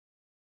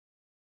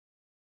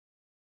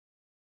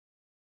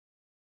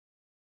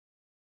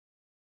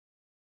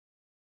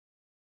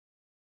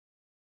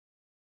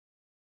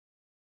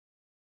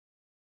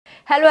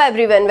Hello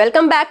everyone,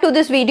 welcome back to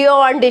this video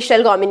on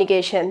digital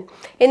communication.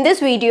 In this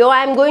video,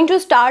 I am going to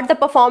start the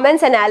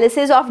performance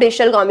analysis of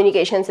digital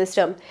communication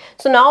system.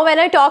 So now when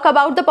I talk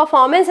about the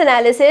performance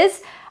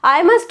analysis,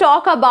 I must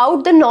talk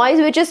about the noise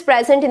which is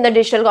present in the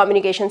digital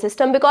communication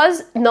system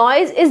because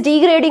noise is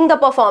degrading the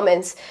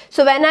performance.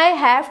 So when I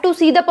have to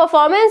see the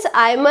performance,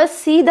 I must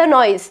see the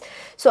noise.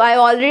 So I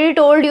already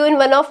told you in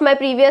one of my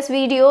previous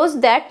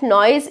videos that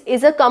noise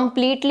is a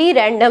completely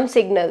random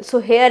signal. So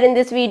here in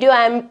this video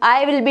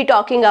I will be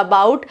talking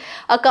about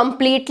a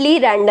completely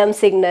random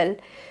signal.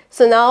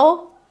 So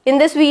now in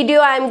this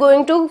video I am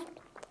going to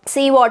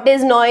see what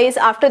is noise.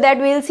 After that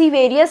we will see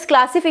various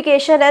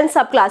classification and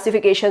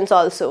sub-classifications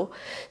also.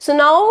 So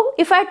now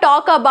if I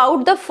talk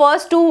about the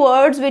first two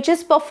words, which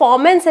is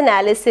performance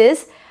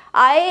analysis,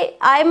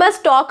 I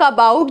must talk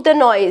about the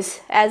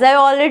noise as I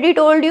already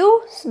told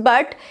you.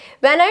 But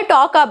when I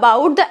talk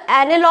about the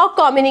analog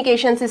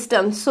communication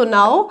system, so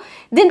now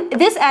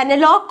this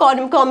analog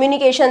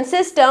communication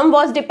system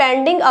was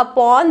depending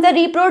upon the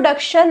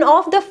reproduction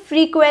of the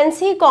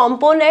frequency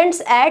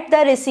components at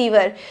the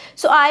receiver.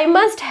 So I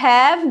must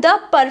have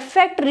the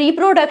perfect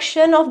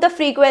reproduction of the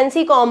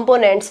frequency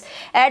components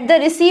at the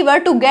receiver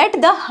to get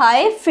the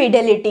high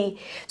fidelity.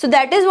 So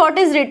that is what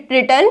is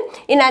written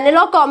in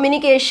analog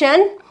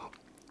communication.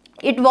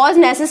 It was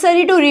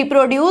necessary to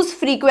reproduce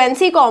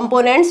frequency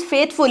components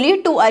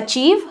faithfully to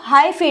achieve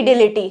high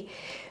fidelity.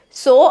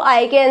 So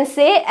I can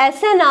say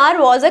SNR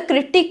was a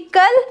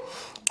critical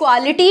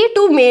quality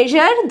to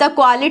measure the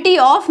quality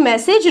of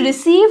message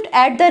received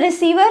at the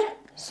receiver.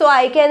 So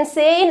I can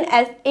say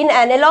in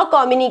analog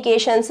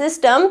communication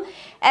system,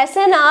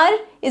 SNR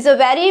is a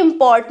very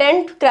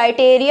important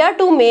criteria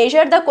to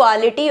measure the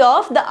quality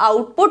of the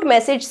output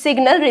message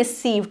signal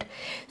received.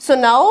 So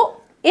now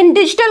in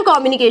digital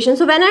communication,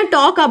 so when I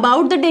talk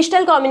about the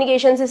digital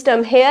communication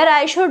system, here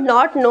I should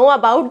not know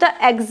about the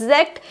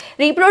exact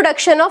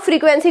reproduction of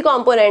frequency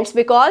components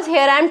because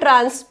here I am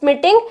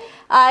transmitting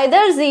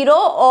either 0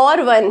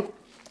 or 1.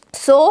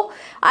 So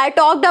I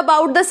talked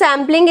about the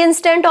sampling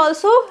instant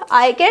also.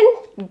 I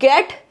can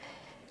get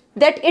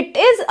that it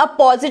is a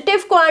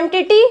positive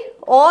quantity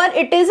or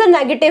it is a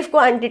negative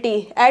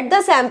quantity at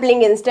the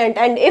sampling instant,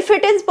 and if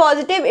it is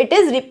positive it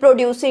is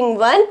reproducing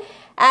 1,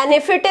 and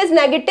if it is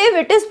negative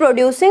it is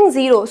producing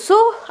 0. So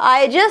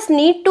I just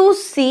need to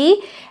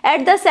see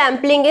at the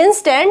sampling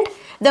instant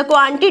the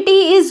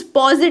quantity is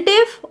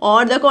positive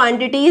or the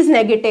quantity is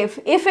negative.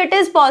 If it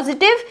is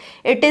positive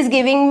it is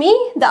giving me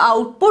the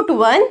output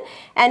 1,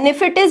 and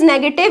if it is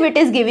negative it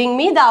is giving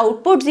me the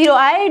output 0.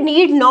 I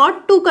need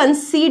not to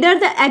consider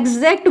the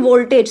exact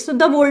voltage. So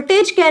the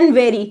voltage can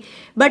vary,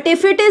 but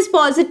if it is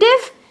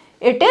positive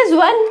it is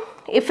 1,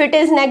 if it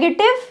is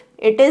negative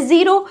it is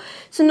 0.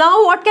 So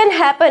now what can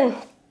happen?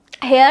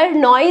 Here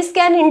noise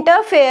can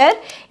interfere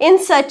in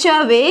such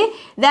a way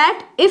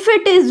that if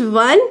it is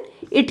 1,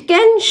 it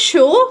can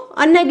show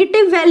a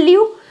negative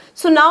value.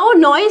 So now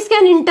noise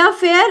can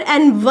interfere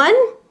and 1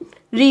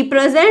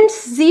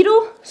 represents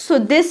 0. So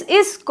this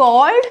is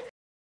called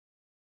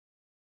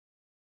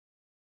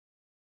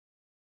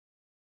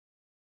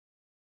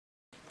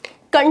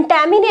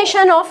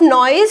contamination of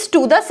noise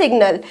to the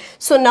signal.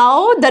 So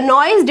now the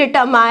noise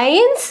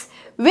determines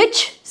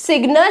which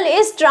signal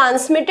is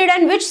transmitted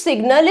and which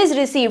signal is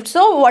received.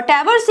 So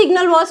whatever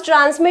signal was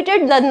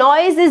transmitted, the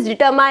noise is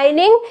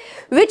determining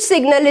which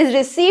signal is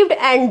received,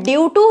 and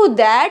due to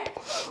that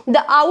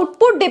the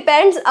output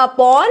depends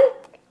upon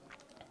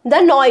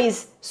the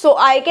noise. So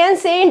I can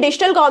say in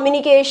digital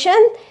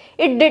communication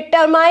it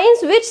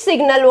determines which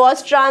signal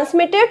was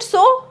transmitted.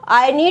 So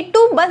I need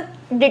to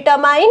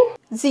determine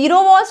 0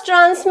 was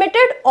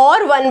transmitted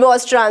or 1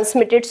 was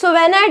transmitted. So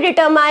when I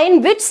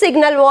determine which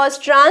signal was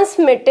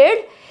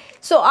transmitted,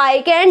 so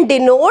I can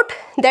denote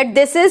that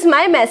this is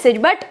my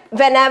message. But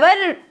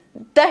whenever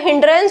the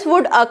hindrance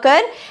would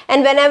occur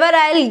and whenever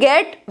I'll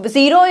get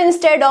 0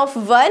 instead of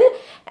 1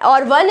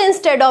 or 1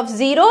 instead of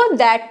 0,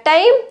 that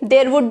time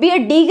there would be a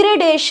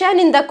degradation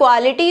in the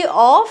quality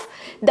of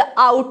the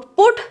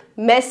output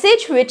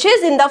message, which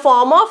is in the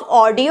form of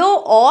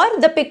audio or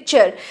the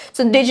picture.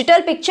 So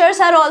digital pictures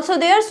are also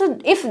there. So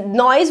if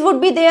noise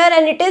would be there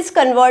and it is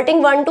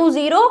converting 1 to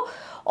 0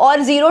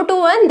 or 0 to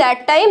 1,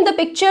 that time the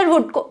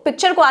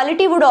picture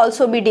quality would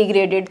also be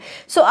degraded.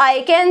 So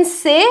I can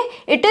say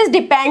it is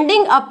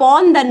depending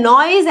upon the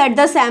noise at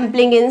the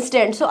sampling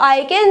instant. So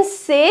I can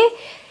say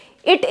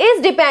it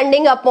is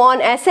depending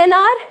upon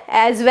SNR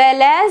as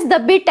well as the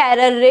bit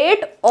error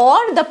rate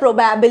or the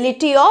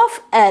probability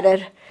of error.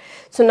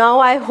 So now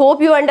I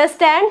hope you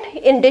understand.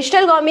 In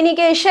digital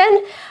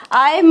communication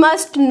I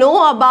must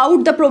know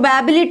about the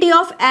probability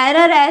of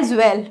error as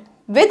well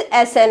with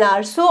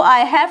SNR. So I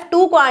have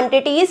two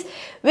quantities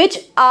which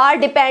are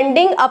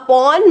depending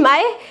upon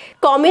my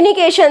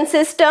communication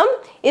system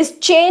is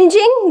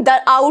changing the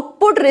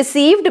output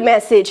received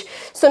message.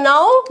 So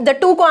now the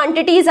two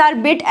quantities are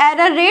bit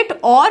error rate,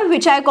 or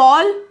which I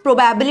call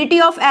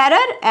probability of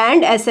error,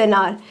 and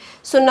SNR.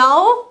 So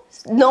now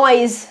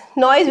noise,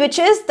 which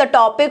is the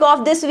topic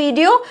of this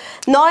video.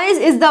 Noise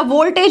is the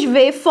voltage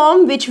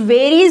waveform which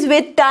varies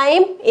with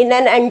time in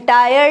an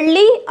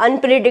entirely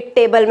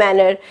unpredictable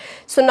manner.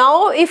 So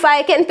now if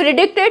I can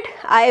predict it,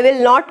 I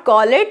will not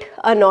call it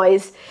a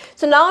noise.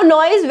 So now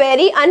noise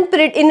vary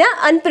in an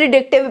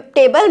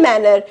unpredictable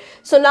manner.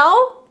 So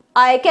now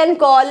I can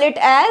call it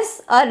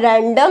as a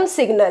random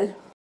signal.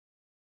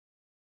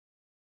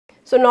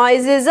 So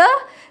noise is a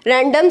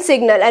random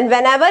signal, and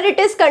whenever it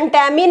is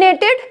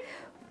contaminated,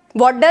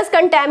 what does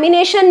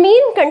contamination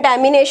mean?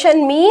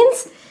 Contamination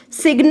means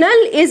signal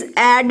is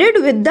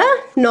added with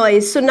the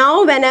noise. So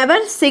now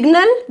whenever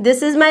signal,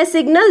 this is my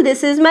signal,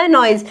 this is my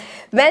noise,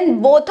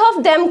 when both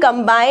of them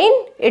combine,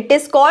 it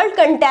is called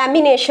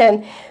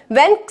contamination.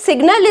 When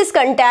signal is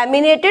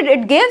contaminated,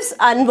 it gives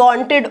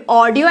unwanted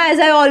audio, as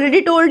I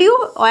already told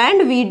you,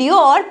 and video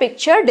or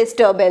picture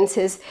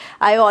disturbances.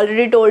 I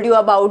already told you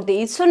about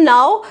these. So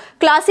now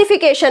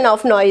classification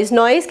of noise.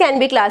 Noise can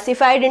be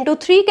classified into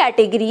three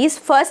categories.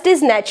 First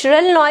is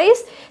natural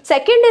noise,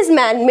 second is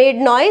man-made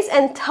noise,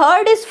 and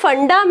third is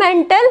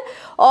fundamental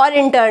or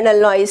internal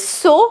noise.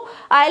 So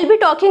I'll be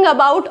talking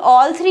about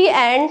all three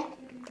and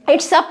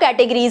its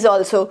subcategories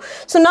also.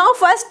 So now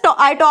first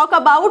I talk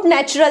about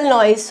natural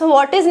noise. So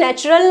what is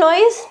natural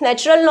noise?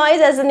 Natural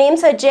noise, as the name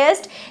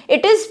suggests,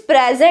 it is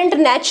present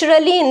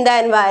naturally in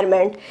the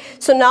environment.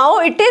 So now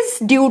it is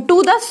due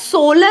to the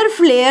solar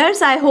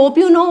flares. I hope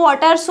you know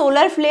what are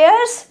solar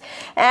flares,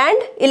 and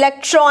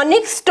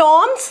electronic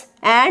storms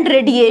and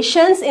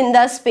radiations in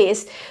the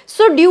space.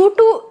 So due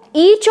to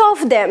each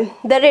of them,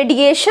 the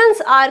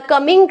radiations are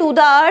coming to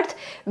the earth.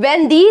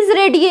 When these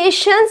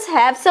radiations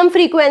have some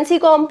frequency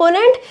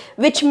component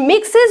which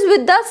mixes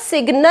with the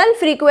signal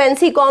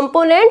frequency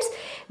components,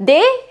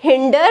 they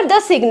hinder the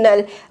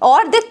signal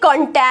or they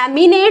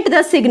contaminate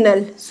the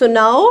signal. So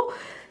now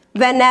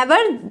whenever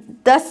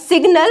the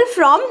signal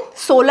from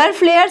solar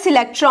flares,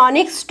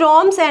 electronic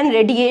storms and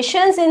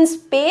radiations in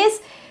space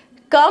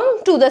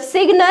come to the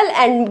signal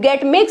and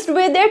get mixed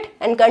with it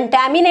and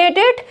contaminate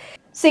it,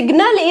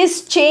 signal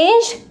is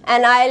changed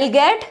and I'll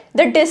get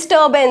the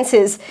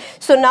disturbances.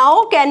 So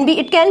now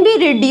it can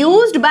be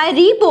reduced by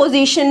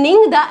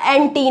repositioning the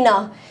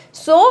antenna.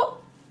 So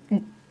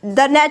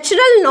the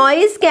natural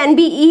noise can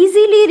be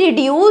easily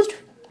reduced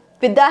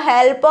with the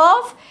help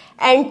of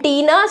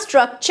antenna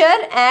structure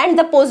and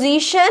the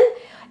position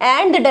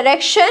and the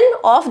direction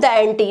of the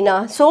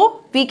antenna.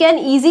 So we can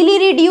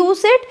easily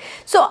reduce it.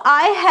 So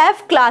I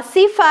have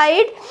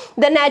classified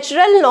the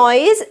natural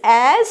noise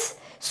as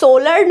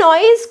solar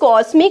noise,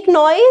 cosmic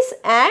noise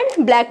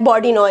and black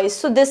body noise.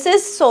 So this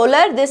is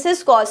solar, this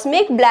is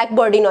cosmic, black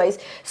body noise.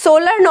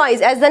 Solar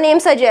noise, as the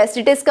name suggests,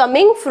 it is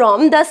coming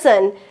from the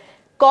sun.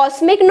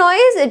 Cosmic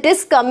noise, it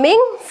is coming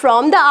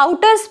from the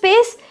outer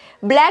space.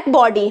 Black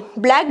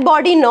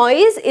body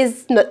noise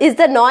is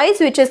the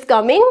noise which is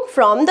coming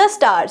from the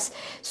stars.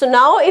 So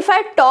now if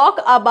I talk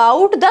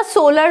about the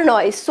solar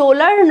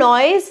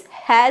noise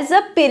has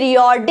a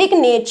periodic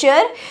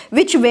nature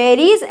which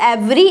varies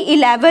every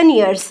 11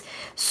 years.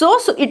 So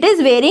it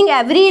is varying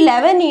every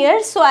 11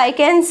 years. So I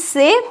can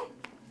say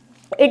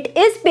it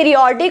is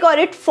periodic or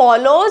it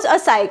follows a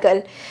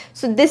cycle.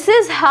 So this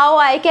is how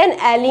I can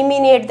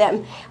eliminate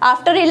them.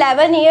 After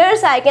 11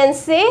 years I can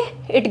say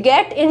it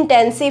get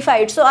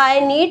intensified. So I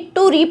need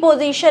to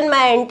reposition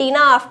my antenna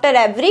after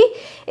every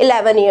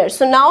 11 years.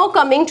 So now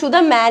coming to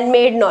the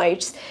man-made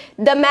noise.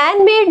 The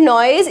man-made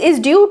noise is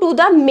due to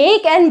the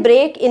make and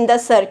break in the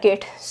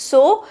circuit.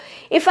 So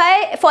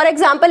for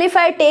example, if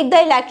I take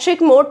the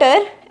electric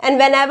motor and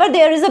whenever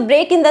there is a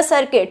break in the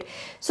circuit,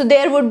 so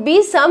there would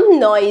be some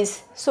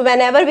noise. So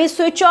whenever we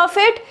switch off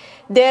it,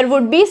 there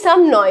would be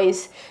some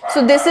noise.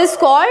 So this is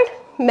called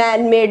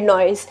man-made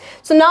noise.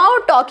 So now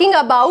talking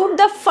about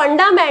the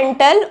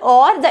fundamental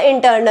or the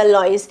internal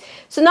noise.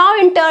 So now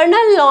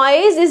internal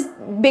noise is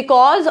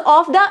because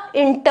of the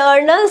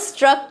internal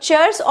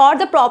structures or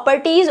the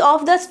properties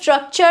of the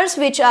structures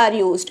which are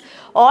used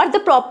or the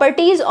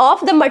properties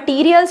of the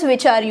materials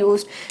which are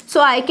used. So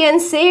I can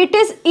say it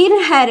is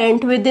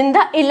inherent within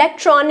the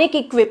electronic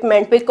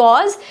equipment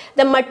because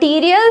the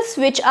materials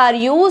which are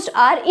used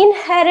are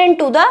inherent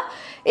to the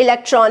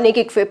electronic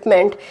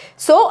equipment.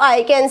 So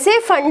I can say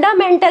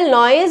fundamental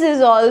noise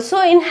is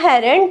also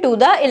inherent to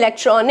the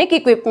electronic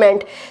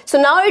equipment. So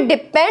now it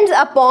depends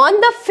upon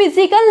the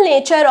physical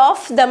nature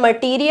of the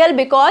material,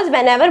 because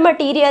whenever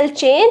material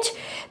change,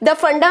 the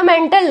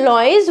fundamental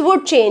noise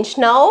would change.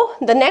 Now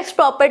the next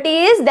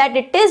property is that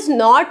it is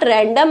not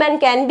random and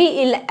can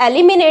be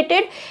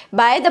eliminated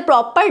by the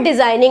proper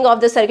designing of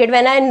the circuit.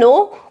 When I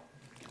know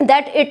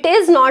that it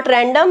is not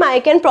random, I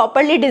can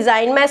properly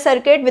design my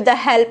circuit with the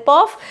help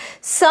of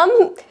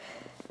some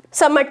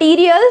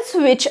materials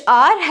which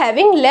are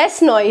having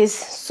less noise.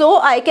 So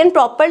I can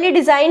properly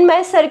design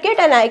my circuit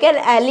and I can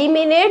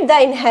eliminate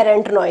the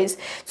inherent noise.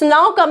 So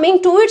now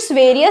coming to its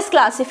various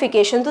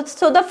classifications.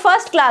 So the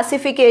first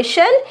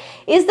classification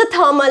is the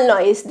thermal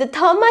noise. The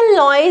thermal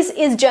noise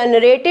is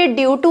generated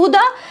due to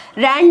the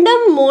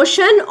random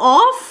motion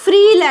of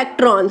free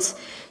electrons.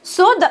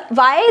 So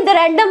why the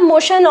random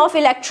motion of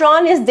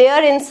electron is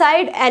there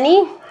inside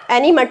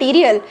any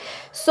material?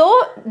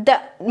 So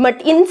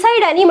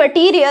inside any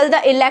material,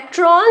 the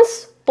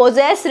electrons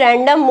possess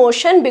random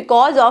motion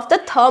because of the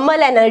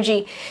thermal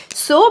energy.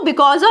 So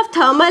because of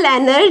thermal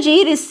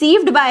energy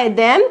received by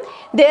them,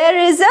 there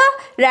is a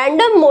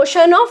random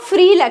motion of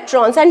free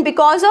electrons, and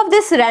because of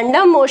this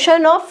random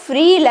motion of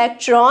free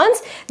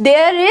electrons,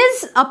 there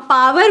is a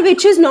power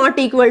which is not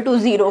equal to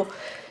 0.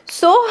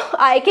 So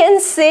I can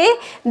say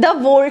the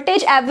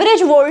voltage,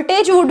 average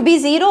voltage would be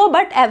 0,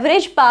 but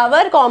average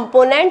power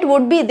component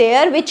would be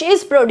there, which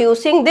is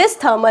producing this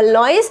thermal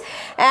noise,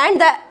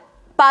 and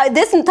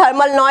this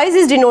thermal noise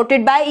is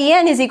denoted by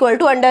En is equal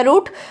to under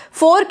root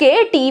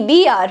 4k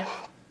TBR.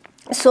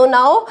 So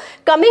now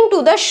coming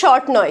to the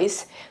short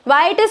noise.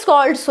 Why it is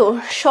called so?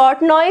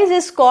 Short noise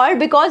is called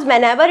because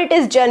whenever it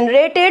is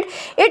generated,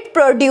 it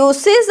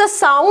produces a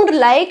sound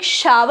like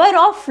shower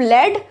of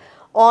lead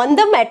on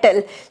the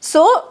metal.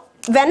 So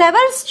whenever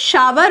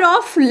shower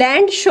of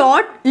lead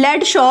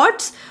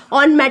shots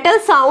on metal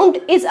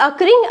sound is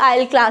occurring,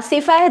 I'll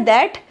classify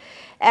that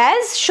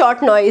as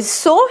short noise.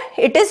 So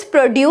it is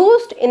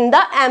produced in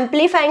the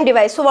amplifying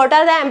device. So what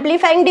are the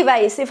amplifying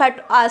device? If I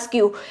ask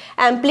you,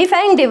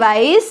 amplifying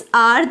device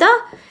are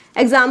the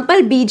example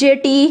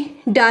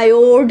BJT,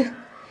 diode.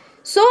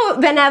 So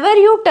whenever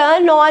you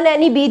turn on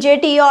any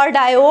BJT or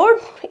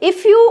diode,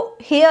 if you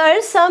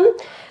hear some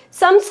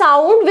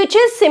sound which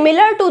is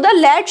similar to the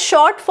lead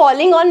shot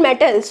falling on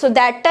metal, so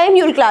that time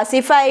you will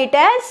classify it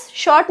as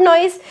short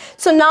noise.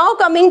 So now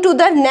coming to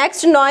the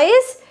next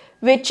noise,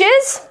 which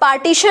is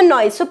partition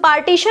noise. So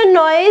partition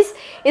noise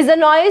is a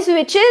noise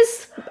which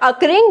is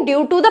occurring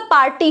due to the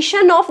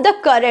partition of the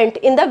current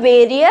in the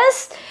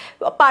various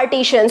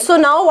partitions. So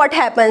now what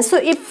happens? So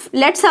if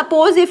let's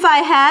suppose if I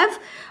have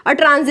a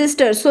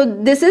transistor, so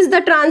this is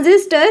the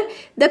transistor,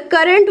 the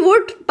current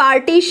would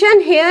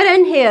partition here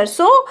and here,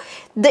 so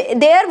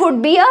there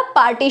would be a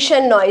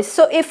partition noise.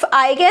 So if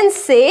I can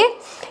say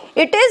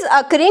it is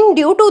occurring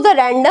due to the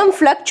random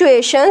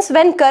fluctuations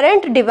when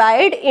current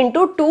divide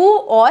into two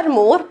or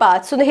more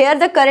paths. So here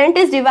the current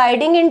is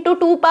dividing into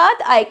two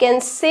paths, I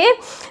can say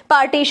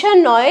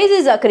partition noise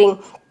is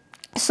occurring.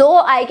 So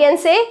I can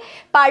say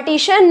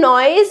partition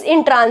noise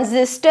in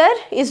transistor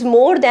is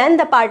more than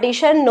the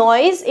partition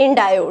noise in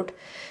diode.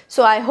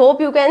 So I hope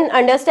you can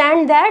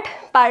understand that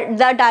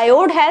the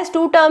diode has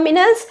two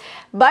terminals,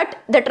 but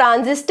the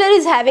transistor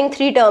is having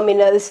three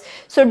terminals.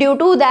 So due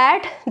to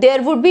that,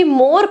 there would be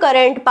more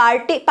current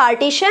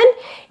partition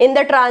in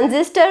the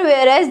transistor,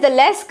 whereas the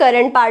less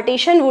current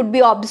partition would be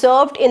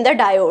observed in the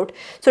diode.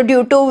 So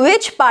due to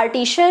which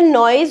partition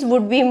noise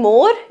would be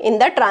more in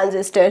the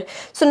transistor.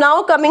 So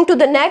now coming to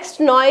the next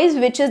noise,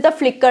 which is the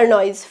flicker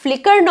noise.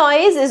 Flicker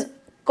noise is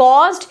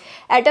caused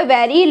at a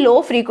very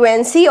low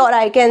frequency, or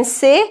I can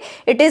say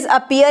it is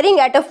appearing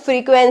at a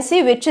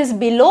frequency which is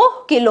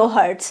below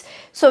kilohertz.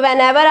 So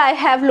whenever I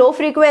have low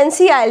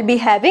frequency, I'll be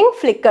having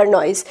flicker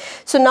noise.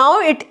 So now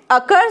it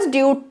occurs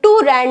due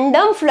to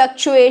random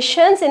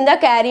fluctuations in the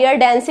carrier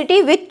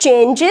density, which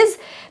changes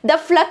the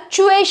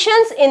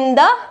fluctuations in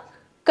the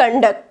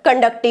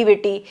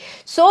conductivity.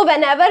 So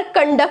whenever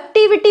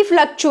conductivity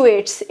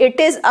fluctuates, it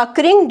is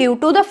occurring due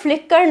to the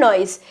flicker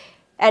noise,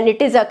 and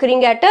it is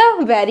occurring at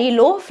a very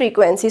low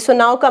frequency. So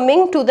now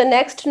coming to the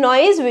next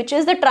noise, which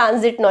is the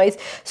transit noise.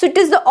 So it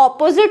is the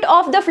opposite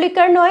of the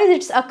flicker noise.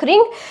 It's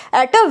occurring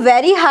at a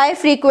very high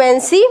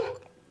frequency.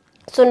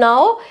 So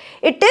now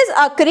it is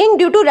occurring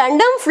due to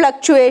random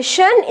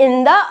fluctuation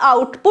in the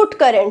output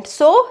current.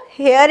 So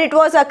here it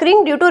was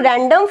occurring due to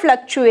random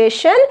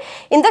fluctuation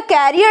in the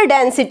carrier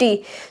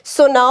density.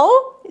 So now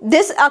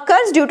this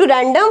occurs due to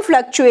random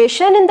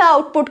fluctuation in the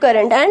output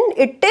current, and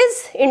it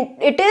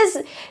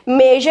is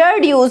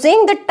measured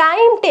using the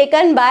time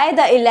taken by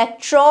the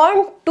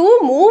electron to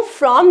move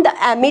from the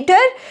emitter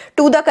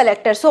to the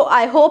collector. So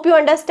I hope you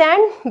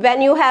understand,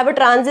 when you have a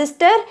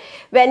transistor,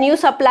 when you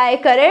supply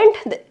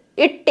current,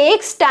 it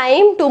takes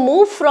time to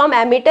move from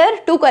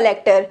emitter to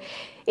collector.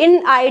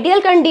 In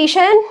ideal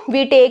condition,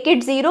 we take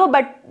it 0,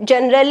 but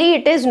generally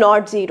it is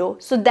not 0.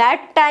 So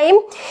that time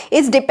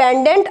is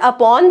dependent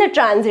upon the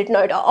transit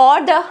noise,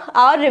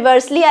 or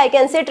reversely I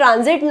can say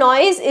transit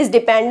noise is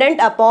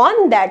dependent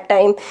upon that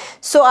time.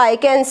 So I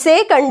can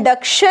say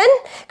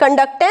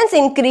conductance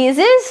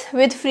increases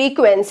with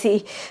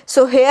frequency.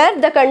 So here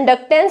the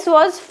conductance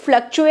was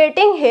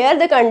fluctuating, here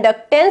the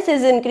conductance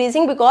is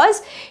increasing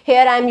because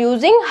here I am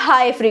using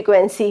high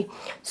frequency.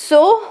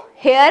 So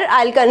here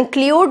I'll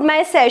conclude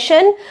my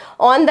session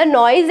on the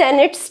noise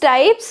and its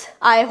types.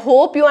 I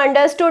hope you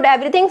understood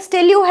everything.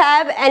 Still you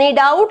have any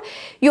doubt,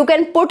 you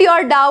can put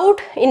your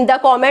doubt in the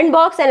comment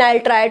box and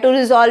I'll try to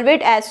resolve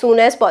it as soon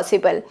as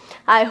possible.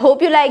 I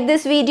hope you like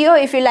this video.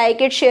 If you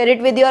like it, share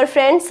it with your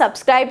friends,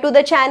 subscribe to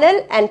the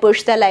channel and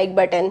push the like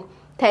button.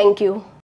 Thank you.